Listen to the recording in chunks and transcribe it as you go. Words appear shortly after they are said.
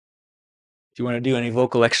Do you want to do any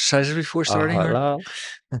vocal exercises before starting? Or? La.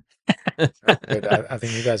 Good. I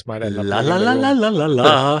think you guys might end up La la leaving the la la room. la la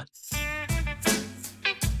la.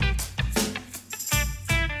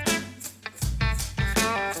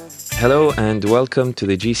 Hello and welcome to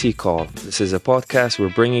the GC Call. This is a podcast we're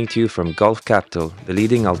bringing to you from Gulf Capital, the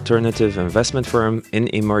leading alternative investment firm in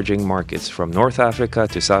emerging markets from North Africa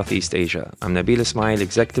to Southeast Asia. I'm Nabil Ismail,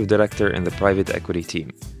 Executive Director in the Private Equity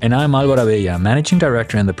Team. And I'm Alvaro Abella, Managing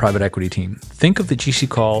Director in the Private Equity Team. Think of the GC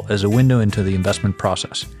Call as a window into the investment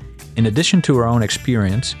process. In addition to our own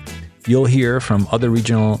experience, you'll hear from other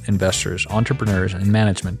regional investors, entrepreneurs, and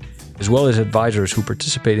management, as well as advisors who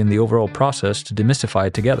participate in the overall process to demystify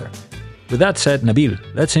it together. With that said, Nabil,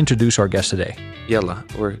 let's introduce our guest today. Yalla,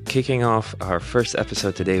 we're kicking off our first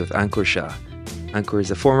episode today with Ankur Shah. Ankur is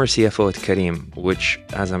a former CFO at Careem, which,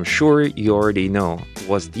 as I'm sure you already know,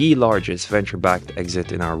 was the largest venture-backed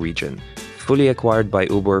exit in our region, fully acquired by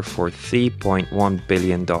Uber for $3.1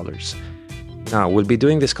 billion. Now, we'll be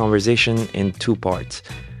doing this conversation in two parts.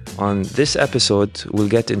 On this episode, we'll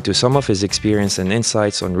get into some of his experience and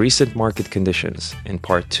insights on recent market conditions. In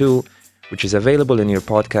part 2, which is available in your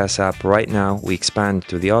podcast app right now, we expand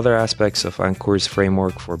to the other aspects of Ankur's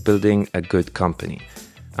framework for building a good company.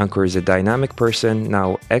 Ankur is a dynamic person,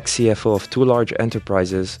 now ex-CFO of two large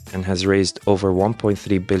enterprises, and has raised over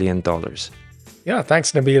 $1.3 billion. Yeah,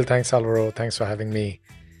 thanks, Nabil. Thanks, Alvaro. Thanks for having me.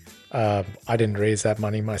 I didn't raise that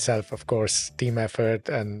money myself, of course. Team effort,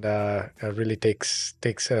 and it really takes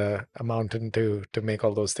a mountain to make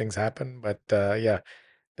all those things happen. But yeah,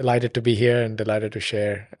 delighted to be here and delighted to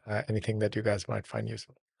share anything that you guys might find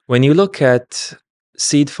useful. When you look at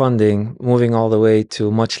seed funding, moving all the way to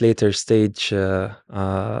much later stage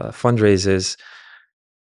fundraisers,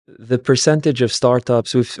 the percentage of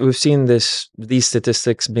startups, we've seen these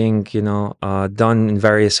statistics being done in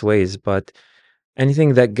various ways, but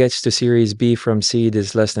anything that gets to Series B from seed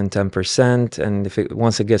is less than 10%, and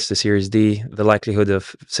once it gets to Series D, the likelihood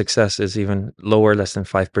of success is even lower, less than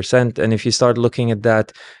 5%. And if you start looking at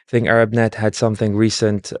that, I think ArabNet had something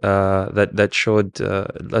recent that showed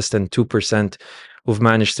less than 2% who've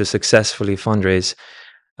managed to successfully fundraise.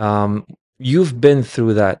 You've been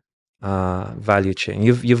through that value chain.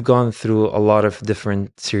 You've gone through a lot of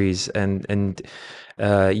different series, and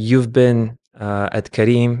you've been at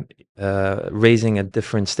Careem, raising at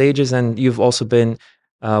different stages, and you've also been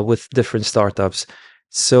with different startups.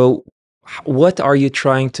 So what are you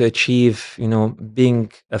trying to achieve,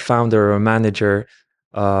 being a founder or a manager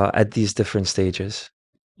at these different stages?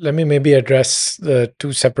 Let me maybe address the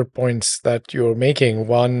two separate points that you're making.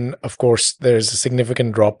 One, of course, there's a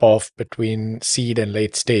significant drop-off between seed and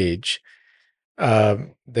late stage.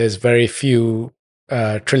 There's very few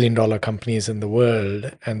trillion-dollar companies in the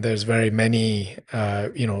world, and there's very many,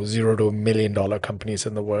 $0 to $1 million companies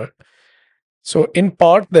in the world. So, in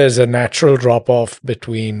part, there's a natural drop-off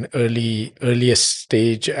between earliest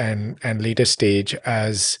stage and latest stage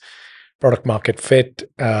as product market fit,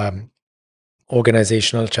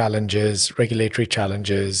 organizational challenges, regulatory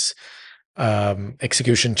challenges,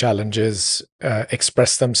 execution challenges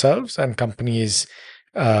express themselves, and companies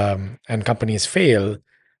fail.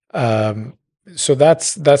 So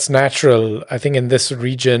that's natural. I think in this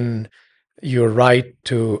region, you're right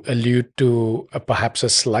to allude to perhaps a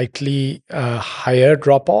slightly higher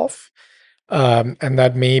drop off. And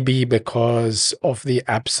that may be because of the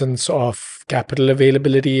absence of capital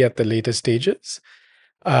availability at the later stages.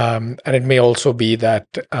 And it may also be that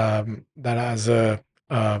that as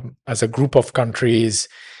a group of countries,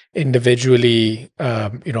 individually,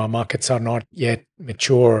 our markets are not yet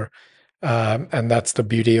mature. And that's the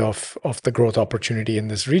beauty of the growth opportunity in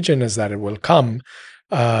this region, is that it will come.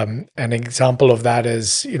 An example of that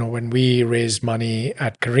is, when we raised money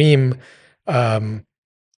at Careem,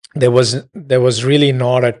 there was really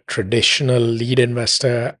not a traditional lead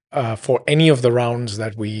investor for any of the rounds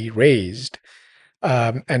that we raised.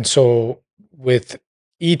 And so with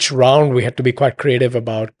each round, we had to be quite creative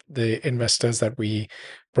about the investors that we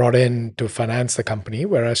brought in to finance the company.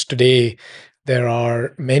 Whereas today, there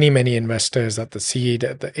are many, many investors at the seed,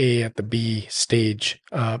 at the A, at the B stage,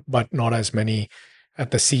 but not as many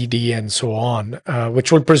at the C, D, and so on,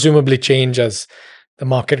 which will presumably change as the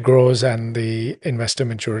market grows and the investor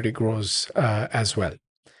maturity grows as well.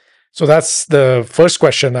 So that's the first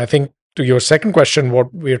question. I think to your second question,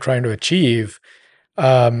 what we're trying to achieve,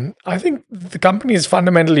 I think the company is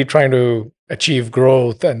fundamentally trying to achieve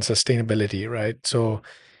growth and sustainability, right? So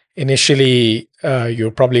initially,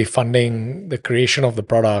 you're probably funding the creation of the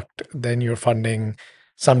product, then you're funding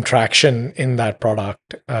some traction in that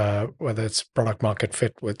product, whether it's product market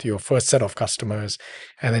fit with your first set of customers,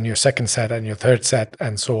 and then your second set and your third set,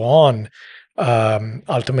 and so on.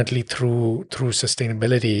 ultimately through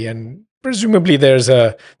sustainability. And presumably there's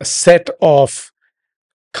a set of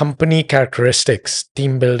company characteristics,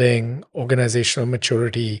 team building, organizational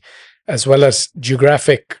maturity, as well as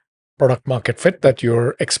geographic product market fit that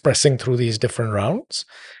you're expressing through these different rounds.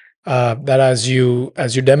 That as you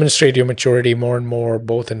demonstrate your maturity more and more,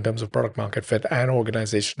 both in terms of product market fit and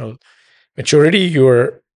organizational maturity,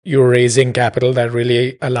 you're raising capital that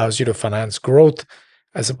really allows you to finance growth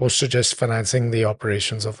as opposed to just financing the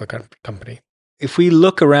operations of the company. If we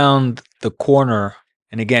look around the corner,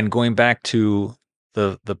 and again, going back to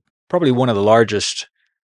the probably one of the largest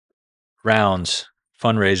rounds,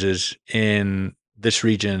 fundraisers in this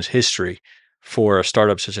region's history for a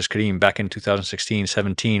startup such as Careem back in 2016,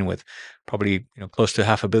 17, with probably close to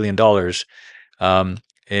 $500 million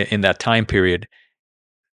in that time period.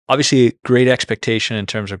 Obviously, great expectation in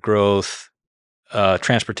terms of growth,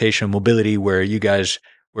 transportation, mobility, where you guys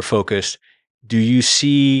were focused. Do you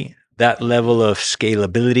see that level of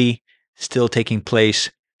scalability still taking place?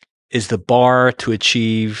 Is the bar to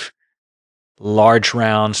achieve large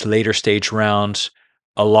rounds, later stage rounds,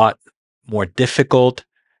 a lot more difficult?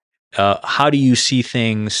 How do you see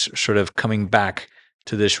things sort of coming back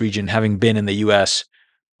to this region, having been in the US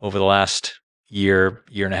over the last year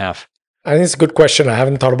and a half? I think it's a good question. I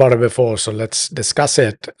haven't thought about it before, so let's discuss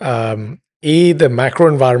it. The macro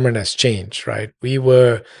environment has changed, right? We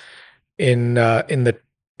were in the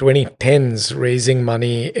 2010s raising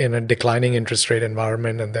money in a declining interest rate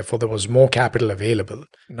environment, and therefore there was more capital available.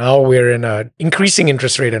 Now we're in an increasing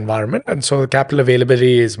interest rate environment, and so the capital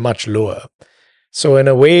availability is much lower. So in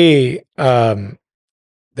a way,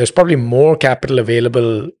 there's probably more capital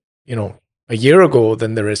available, a year ago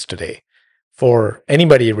than there is today for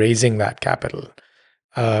anybody raising that capital.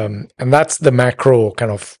 And that's the macro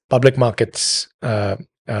kind of public markets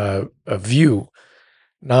view.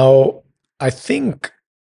 Now, I think,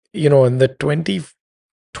 in the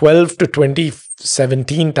 2012 to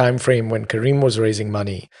 2017 timeframe when Careem was raising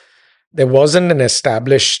money, there wasn't an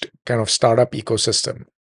established kind of startup ecosystem.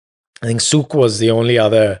 I think Souk was the only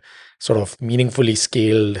other sort of meaningfully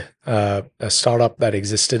scaled a startup that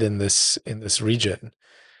existed in this region.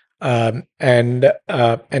 And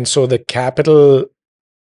so the capital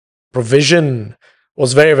provision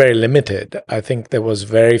was very, very limited. I think there was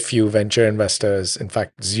very few venture investors, in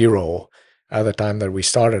fact, zero at the time that we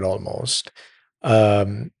started almost.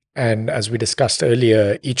 And as we discussed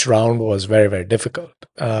earlier, each round was very, very difficult.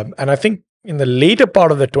 And I think in the later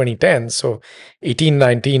part of the 2010s, so 18,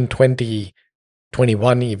 19, 20,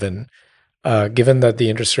 21 even, given that the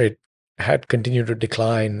interest rate had continued to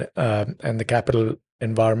decline and the capital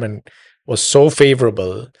environment was so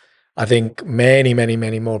favorable, I think many, many,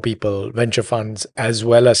 many more people, venture funds, as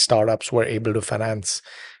well as startups, were able to finance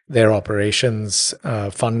their operations,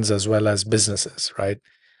 funds, as well as businesses, right?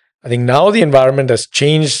 I think now the environment has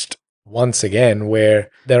changed once again, where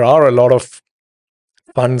there are a lot of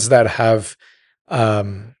funds that have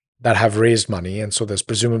raised money, and so there's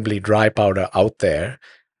presumably dry powder out there.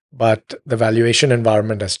 But the valuation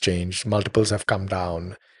environment has changed. Multiples have come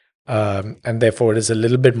down, and therefore it is a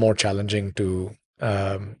little bit more challenging to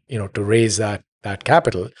raise that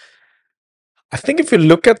capital. I think if you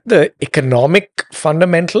look at the economic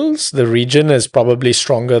fundamentals, the region is probably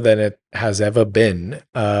stronger than it has ever been.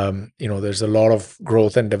 There's a lot of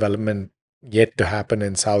growth and development yet to happen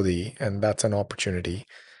in Saudi, and that's an opportunity.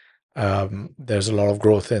 There's a lot of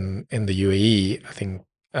growth in the UAE. I think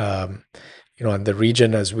and the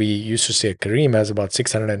region, as we used to say at Careem, has about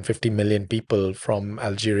 650 million people from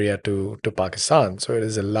Algeria to Pakistan. So it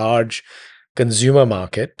is a large consumer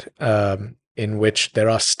market in which there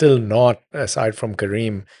are still not, aside from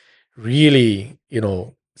Careem, really,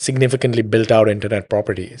 significantly built out internet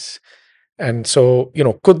properties. And so,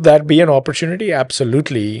 could that be an opportunity?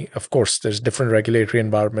 Absolutely. Of course, there's different regulatory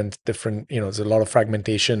environments, there's a lot of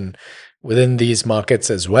fragmentation within these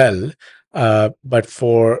markets as well. But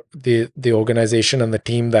for the organization and the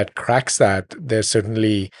team that cracks that, there's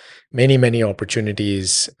certainly many, many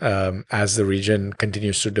opportunities as the region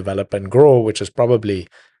continues to develop and grow, which is probably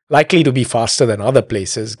likely to be faster than other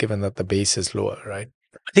places, given that the base is lower, right?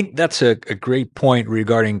 I think that's a great point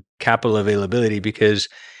regarding capital availability, because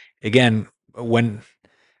again, when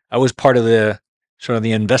I was part of the sort of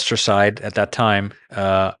the investor side at that time,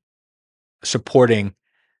 supporting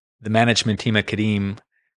the management team at Careem,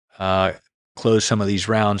 close some of these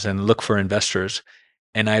rounds and look for investors.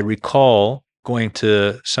 And I recall going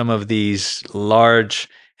to some of these large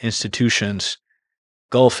institutions,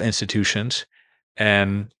 Gulf institutions,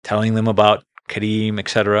 and telling them about Careem, et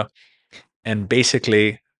cetera. And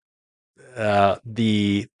basically,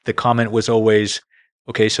 the comment was always,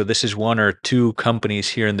 okay, so this is one or two companies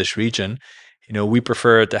here in this region. We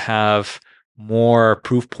prefer to have more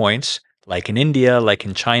proof points, like in India, like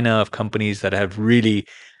in China, of companies that have really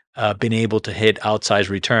been able to hit outsized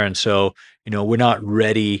returns. So, we're not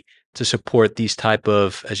ready to support these type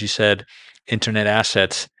of, as you said, internet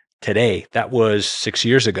assets today. That was 6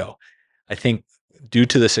 years ago. I think due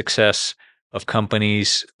to the success of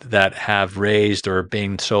companies that have raised or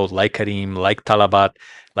being sold, like Careem, like Talabat,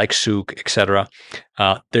 like Souk, etc.,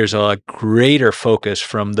 there's a greater focus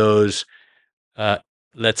from those, uh,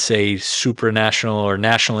 let's say, supranational or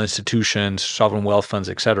national institutions, sovereign wealth funds,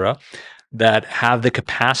 etc., that have the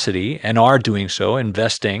capacity and are doing so,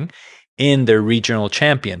 investing in their regional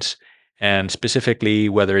champions. And specifically,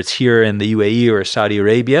 whether it's here in the UAE or Saudi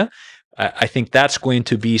Arabia, I think that's going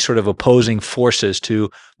to be sort of opposing forces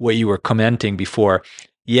to what you were commenting before.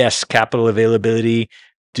 Yes, capital availability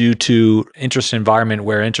due to interest environment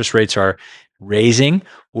where interest rates are raising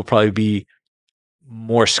will probably be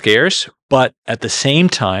more scarce, but at the same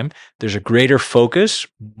time, there's a greater focus,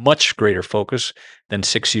 much greater focus than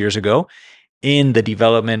 6 years ago, in the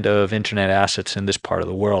development of internet assets in this part of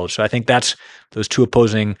the world. So I think that's those two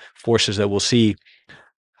opposing forces that we'll see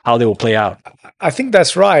how they will play out. I think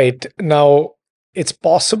that's right. Now, it's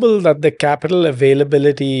possible that the capital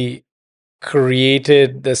availability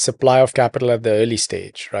created the supply of capital at the early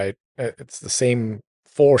stage, right? It's the same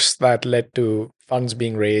force that led to funds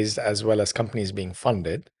being raised as well as companies being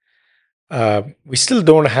funded. We still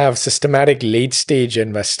don't have systematic late stage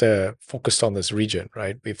investor focused on this region,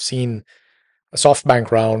 right? We've seen a SoftBank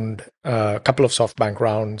round, a couple of SoftBank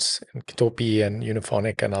rounds, in Kitopi and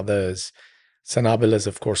Uniphonic and others. Sanabil is,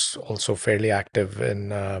 of course, also fairly active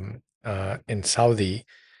in Saudi.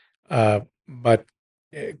 But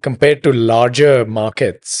compared to larger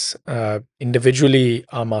markets, individually,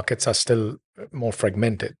 our markets are still more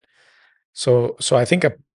fragmented. So I think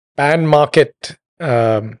a pan market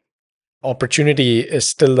opportunity is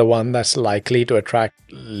still the one that's likely to attract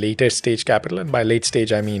later stage capital. And by late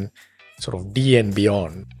stage, I mean sort of D and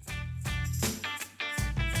beyond.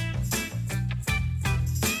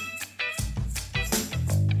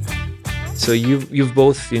 So you've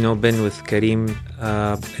both been with Careem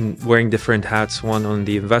and wearing different hats, one on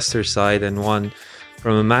the investor side and one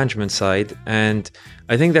from a management side, and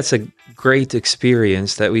I think that's a great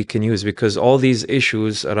experience that we can use because all these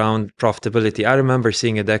issues around profitability. I remember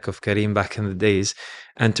seeing a deck of Careem back in the days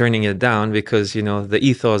and turning it down because the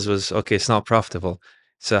ethos was okay, it's not profitable.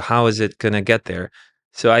 So how is it gonna get there?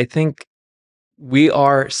 So I think we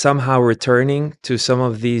are somehow returning to some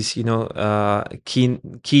of these,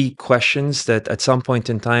 key questions that at some point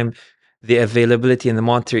in time, the availability and the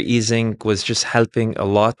monetary easing was just helping a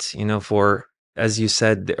lot, for, as you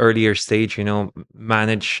said, the earlier stage,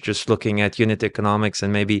 manage just looking at unit economics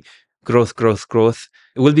and maybe growth.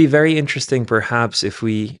 It will be very interesting, perhaps, if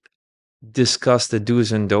we discuss the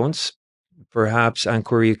do's and don'ts. Perhaps,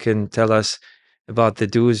 Ankur, you can tell us about the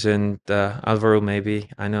do's and Alvaro, maybe,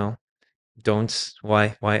 I know don'ts,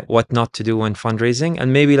 why, what not to do when fundraising,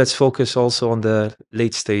 and maybe let's focus also on the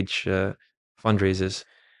late stage fundraisers.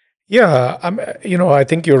 Yeah, I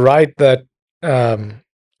think you're right that,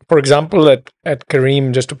 for example, at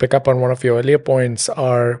Careem, just to pick up on one of your earlier points,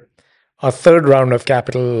 our third round of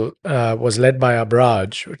capital was led by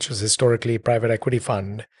Abraj, which was historically a private equity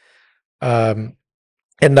fund. And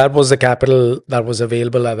that was the capital that was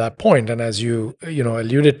available at that point. And as you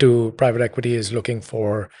alluded to, private equity is looking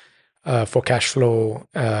for cash flow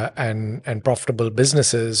and profitable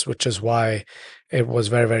businesses, which is why it was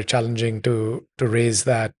very, very challenging to raise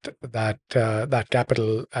that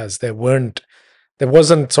capital, as there wasn't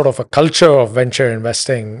sort of a culture of venture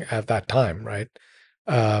investing at that time, right?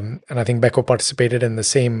 And I think Beko participated in the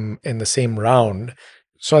same round.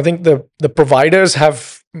 So I think the providers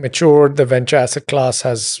have matured. The venture asset class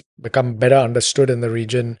has become better understood in the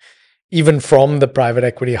region, even from the private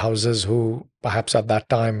equity houses who perhaps at that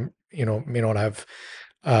time may not have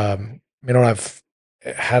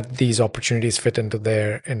had these opportunities fit into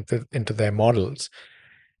their models.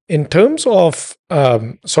 In terms of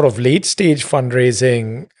sort of late stage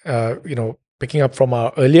fundraising, picking up from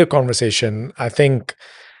our earlier conversation, I think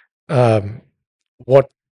what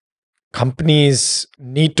companies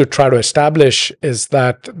need to try to establish is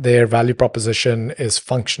that their value proposition is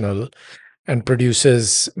functional and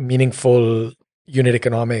produces meaningful unit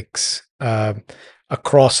economics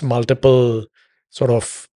across multiple sort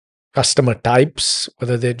of customer types,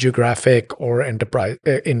 whether they're geographic or enterprise,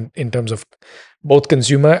 in terms of both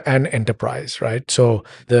consumer and enterprise, right? So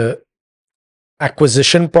the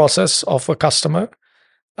acquisition process of a customer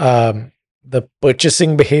the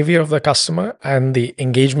purchasing behavior of the customer and the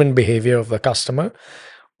engagement behavior of the customer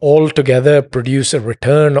all together produce a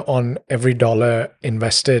return on every dollar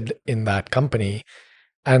invested in that company,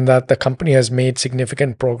 and that the company has made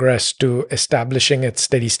significant progress to establishing its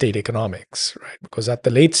steady state economics, right? Because at the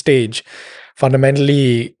late stage,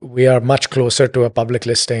 fundamentally, we are much closer to a public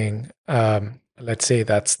listing. Let's say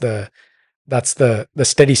that's the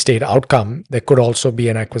steady state outcome. There could also be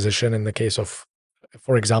an acquisition in the case of,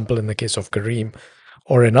 for example, in the case of Careem,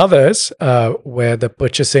 or in others where the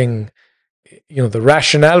purchasing, the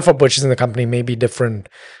rationale for purchasing the company may be different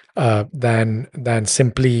than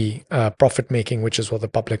simply profit making, which is what the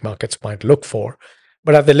public markets might look for.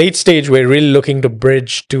 But at the late stage, we're really looking to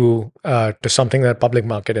bridge to something that a public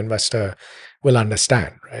market investor will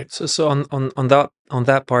understand, right? So on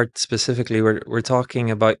that part specifically, we're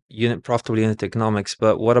talking about profitable unit economics,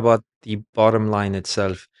 but what about the bottom line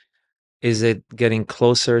itself? Is it getting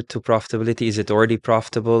closer to profitability? Is it already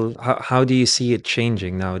profitable? How do you see it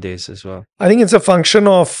changing nowadays as well? I think it's a function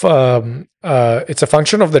of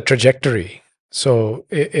the trajectory. So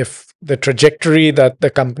if the trajectory that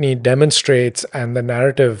the company demonstrates and the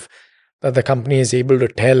narrative that the company is able to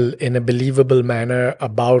tell in a believable manner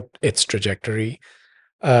about its trajectory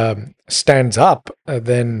stands up,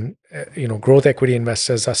 then growth equity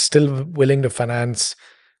investors are still willing to finance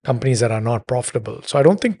companies that are not profitable. So I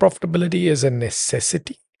don't think profitability is a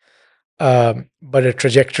necessity, but a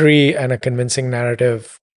trajectory and a convincing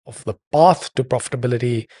narrative of the path to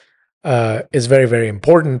profitability is very, very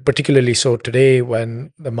important, particularly so today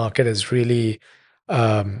when the market is really,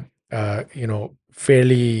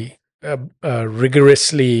 fairly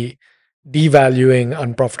rigorously devaluing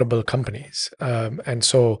unprofitable companies. And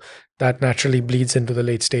so that naturally bleeds into the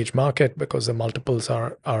late stage market because the multiples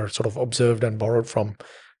are sort of observed and borrowed from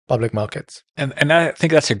public markets. And I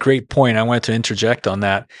think that's a great point. I wanted to interject on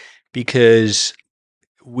that because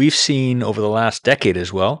we've seen over the last decade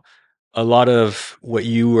as well, a lot of what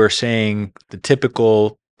you were saying, the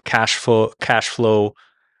typical cash flow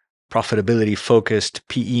profitability focused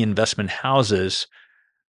PE investment houses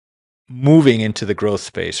moving into the growth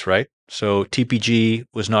space, right? So TPG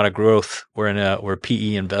was not a growth or a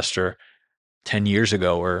PE investor 10 years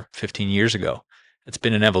ago or 15 years ago. It's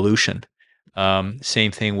been an evolution.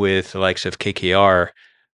 Same thing with the likes of KKR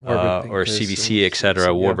or CVC, et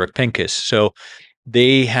cetera, Warburg Pincus. So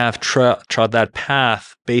they have trod that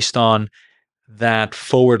path based on that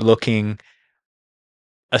forward-looking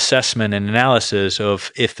assessment and analysis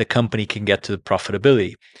of if the company can get to the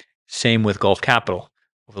profitability. Same with Gulf Capital.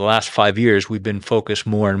 Over the last 5 years, we've been focused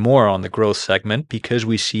more and more on the growth segment because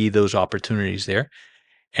we see those opportunities there.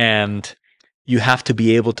 And you have to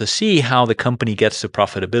be able to see how the company gets to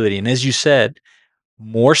profitability. And as you said,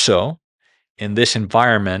 more so in this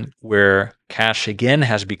environment where cash again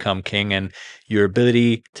has become king and your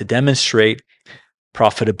ability to demonstrate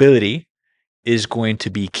profitability is going to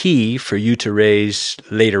be key for you to raise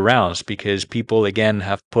later rounds because people again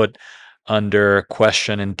have put under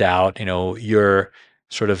question and doubt, your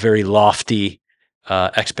sort of very lofty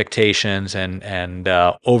expectations and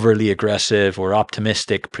overly aggressive or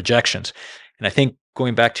optimistic projections. And I think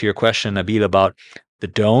going back to your question, Nabil, about the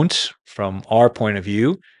don'ts from our point of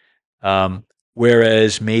view,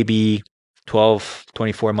 whereas maybe 12,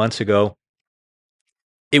 24 months ago,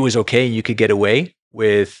 it was okay. You could get away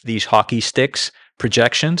with these hockey sticks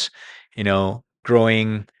projections,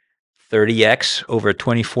 growing 30x over a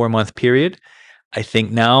 24-month period. I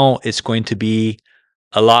think now it's going to be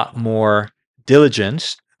a lot more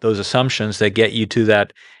diligence, those assumptions that get you to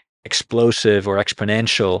that explosive or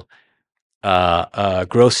exponential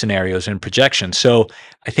growth scenarios and projections. So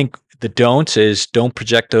I think the don'ts is don't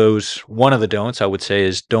project those. One of the don'ts I would say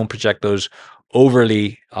is don't project those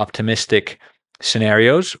overly optimistic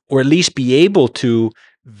scenarios, or at least be able to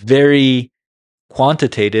very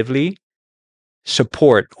quantitatively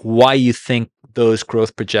support why you think those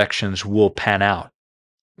growth projections will pan out.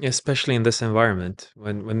 Especially in this environment,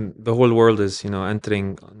 when the whole world is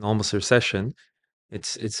entering an almost recession,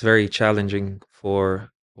 it's very challenging for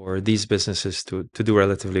these businesses to do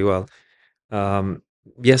relatively well.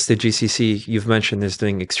 Yes, the GCC you've mentioned is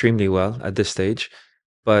doing extremely well at this stage,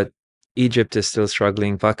 but Egypt is still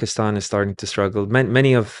struggling. Pakistan is starting to struggle.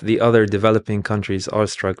 Many of the other developing countries are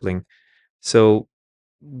struggling. So,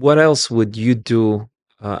 what else would you do,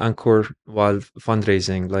 Ankur, while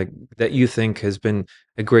fundraising, like that you think has been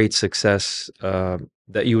a great success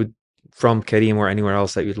that you would from Careem or anywhere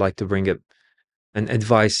else that you'd like to bring it and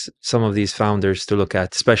advise some of these founders to look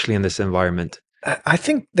at, especially in this environment? I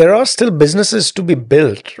think there are still businesses to be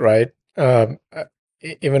built, right?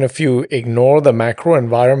 even if you ignore the macro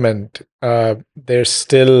environment, there's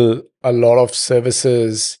still a lot of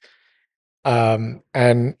services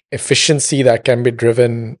and efficiency that can be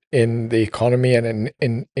driven in the economy and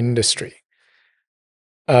in industry.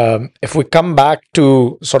 If we come back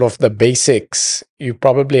to sort of the basics, you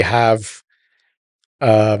probably have,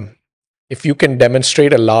 if you can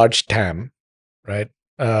demonstrate a large TAM, right,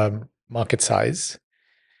 market size,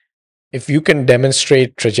 if you can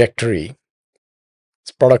demonstrate trajectory,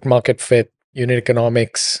 it's product market fit, unit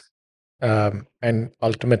economics, and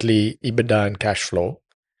ultimately EBITDA and cash flow.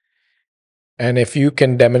 And if you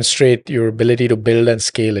can demonstrate your ability to build and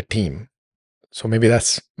scale a team, so maybe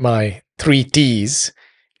that's my 3 T's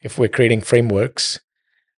if we're creating frameworks,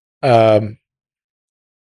 and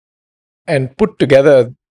put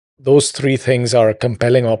together those 3 things are a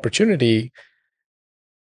compelling opportunity,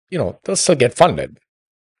 they'll still get funded.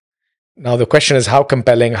 Now, the question is how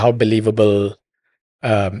compelling, how believable,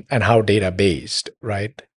 and how data-based,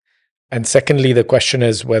 right? And secondly, the question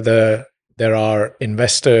is whether there are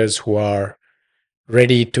investors who are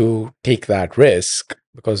ready to take that risk,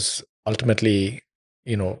 because ultimately,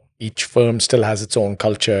 each firm still has its own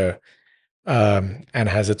culture and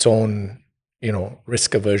has its own,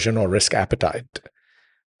 risk aversion or risk appetite,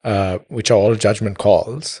 which are all judgment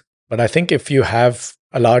calls. But I think if you have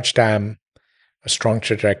a large TAM, a strong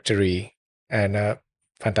trajectory, and a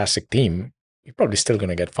fantastic team, you're probably still going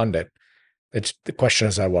to get funded. The question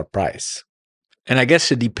is at what price? And I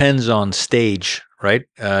guess it depends on stage, right?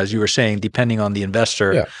 As you were saying, depending on the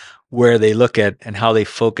investor, where they look at and how they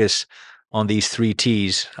focus on these 3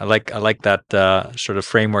 T's. I like that sort of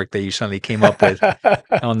framework that you suddenly came up with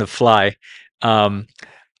on the fly.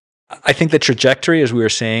 I think the trajectory, as we were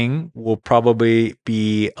saying, will probably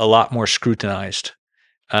be a lot more scrutinized.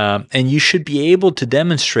 And you should be able to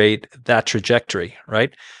demonstrate that trajectory,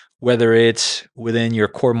 right? Whether it's within your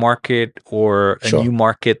core market or a new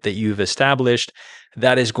market that you've established,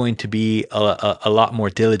 that is going to be a lot more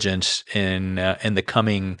diligence in the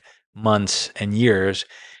coming months and years.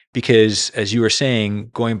 Because as you were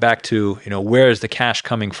saying, going back to, where is the cash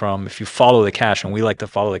coming from? If you follow the cash, and we like to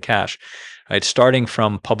follow the cash, right? Starting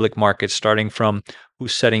from public markets, starting from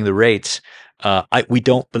who's setting the rates, we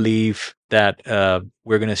don't believe that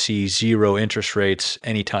we're going to see 0 interest rates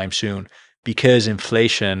anytime soon, because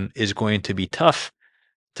inflation is going to be tough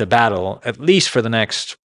to battle, at least for the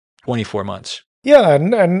next 24 months. Yeah,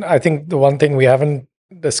 and I think the one thing we haven't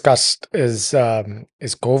discussed is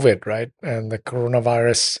COVID, right? And the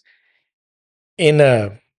coronavirus, in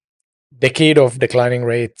a decade of declining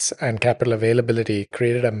rates and capital availability,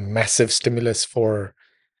 created a massive stimulus for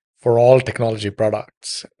all technology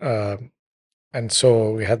products. And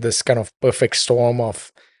so we had this kind of perfect storm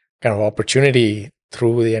of kind of opportunity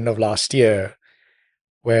through the end of last year,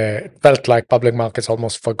 where it felt like public markets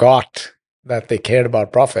almost forgot that they cared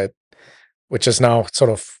about profit, which is now sort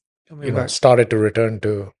of started to return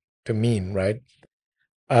to mean, right?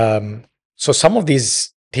 So some of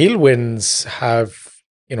these tailwinds have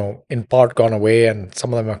in part gone away, and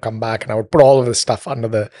some of them have come back. And I would put all of this stuff under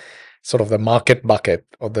the sort of the market bucket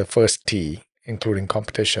or the first T, including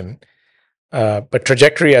competition. But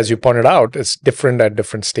trajectory, as you pointed out, is different at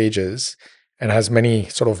different stages and has many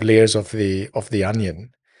sort of layers of the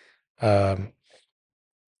onion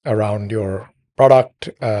around your product,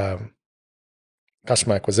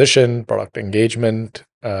 customer acquisition, product engagement,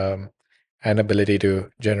 and ability to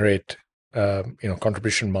generate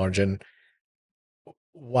contribution margin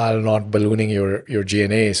while not ballooning your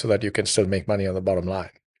G&A so that you can still make money on the bottom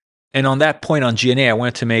line. And on that point on G&A, I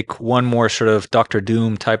wanted to make one more sort of Dr.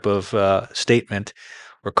 Doom type of statement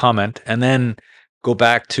or comment, and then go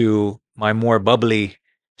back to my more bubbly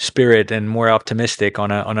spirit and more optimistic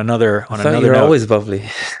on another You're note. Always bubbly.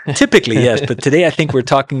 Typically, yes, but today I think we're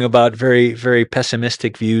talking about very, very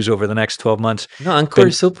pessimistic views over the next 12 months. No, Ankur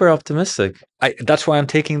is super optimistic. That's why I'm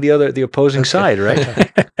taking the opposing side,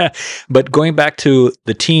 right? But going back to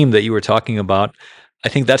the team that you were talking about, I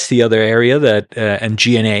think that's the other area that and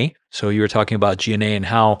G&A. So you were talking about G&A and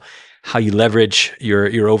how you leverage your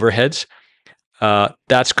overheads.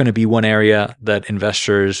 That's going to be one area that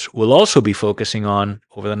investors will also be focusing on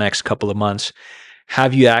over the next couple of months.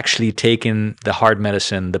 Have you actually taken the hard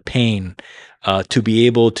medicine, the pain, to be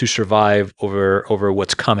able to survive over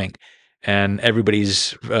what's coming? And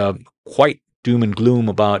everybody's quite doom and gloom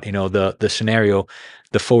about the scenario,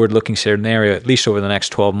 the forward-looking scenario, at least over the next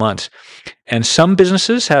 12 months. And some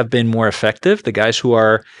businesses have been more effective. The guys who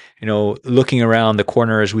are looking around the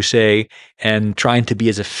corner, as we say, and trying to be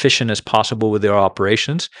as efficient as possible with their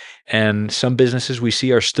operations. And some businesses we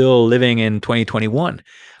see are still living in 2021,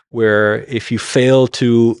 where if you fail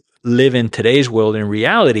to live in today's world, in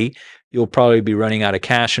reality, you'll probably be running out of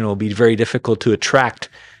cash and it will be very difficult to attract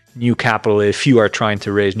new capital if you are trying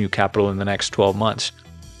to raise new capital in the next 12 months.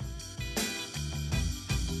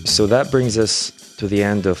 So that brings us to the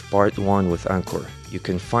end of part 1 with Ankur. You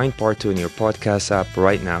can find part 2 in your podcast app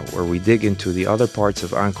right now, where we dig into the other parts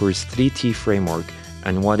of Ankur's 3T framework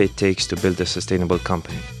and what it takes to build a sustainable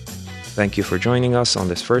company. Thank you for joining us on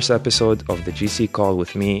this first episode of the GC Call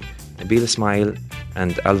with me, Nabil Ismail,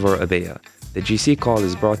 and Alvaro Abeya. The GC Call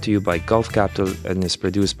is brought to you by Gulf Capital and is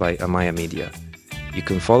produced by Amaya Media. You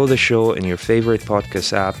can follow the show in your favorite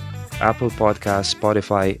podcast app, Apple Podcasts,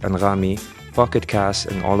 Spotify, Anghami, Pocket Cast,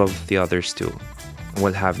 and all of the others too. And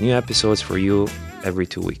we'll have new episodes for you every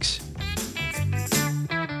 2 weeks.